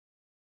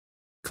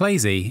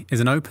Clazy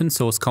is an open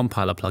source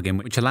compiler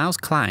plugin which allows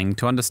Clang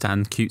to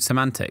understand Qt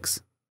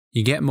semantics.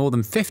 You get more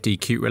than 50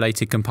 Qt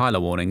related compiler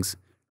warnings,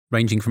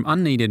 ranging from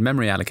unneeded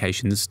memory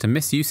allocations to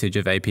misusage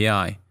of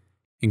API,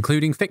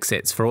 including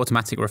fixits for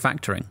automatic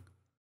refactoring.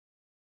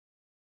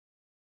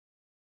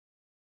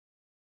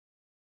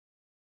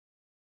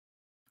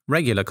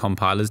 Regular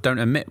compilers don't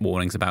emit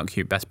warnings about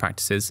Qt best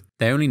practices,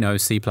 they only know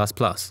C++.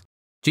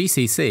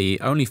 GCC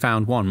only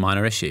found one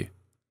minor issue.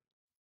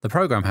 The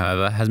program,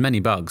 however, has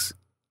many bugs.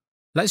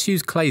 Let's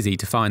use Clazy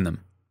to find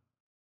them.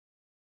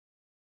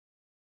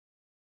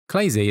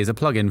 Clazy is a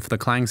plugin for the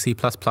Clang C++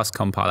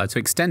 compiler to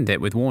extend it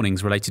with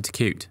warnings related to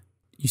Qt.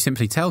 You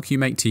simply tell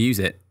QMake to use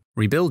it,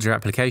 rebuild your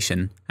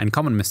application, and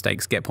common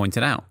mistakes get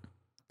pointed out.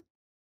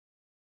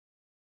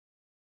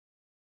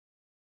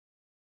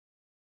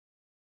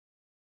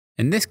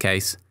 In this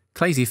case,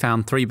 Clazy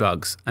found 3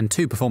 bugs and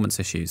 2 performance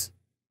issues.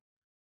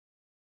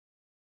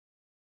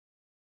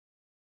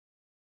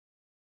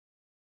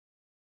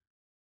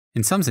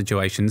 In some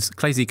situations,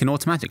 Clazy can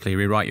automatically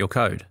rewrite your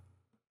code.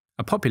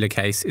 A popular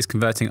case is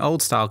converting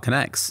old-style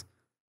connects,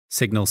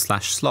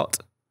 signal/slot,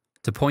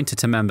 to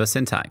pointer-to-member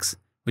syntax,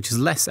 which is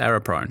less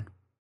error-prone.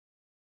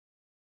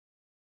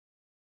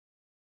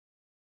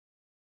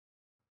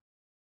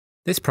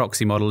 This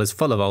proxy model is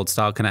full of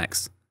old-style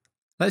connects.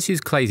 Let's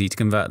use Clazy to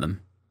convert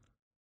them.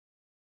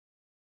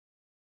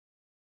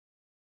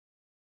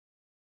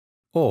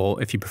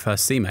 Or, if you prefer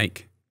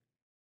CMake,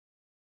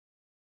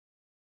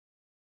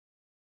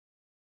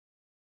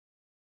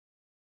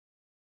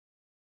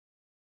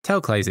 tell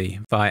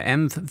Clazy via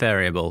env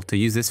variable to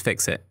use this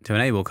fixit to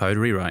enable code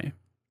rewrite.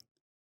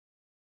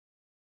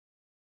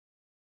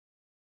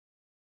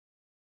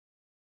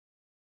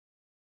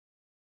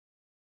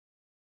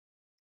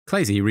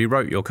 Clazy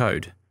rewrote your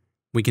code.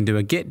 We can do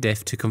a git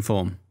diff to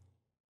conform.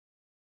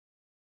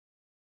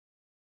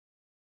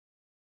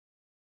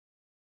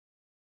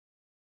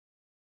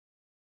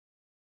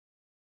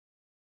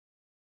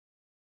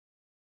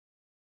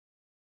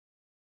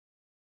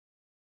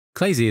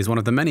 Clazy is one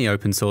of the many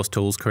open source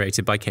tools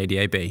created by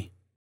KDAB.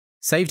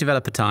 Save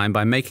developer time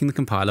by making the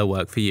compiler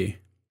work for you.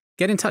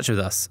 Get in touch with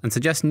us and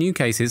suggest new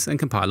cases and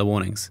compiler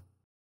warnings.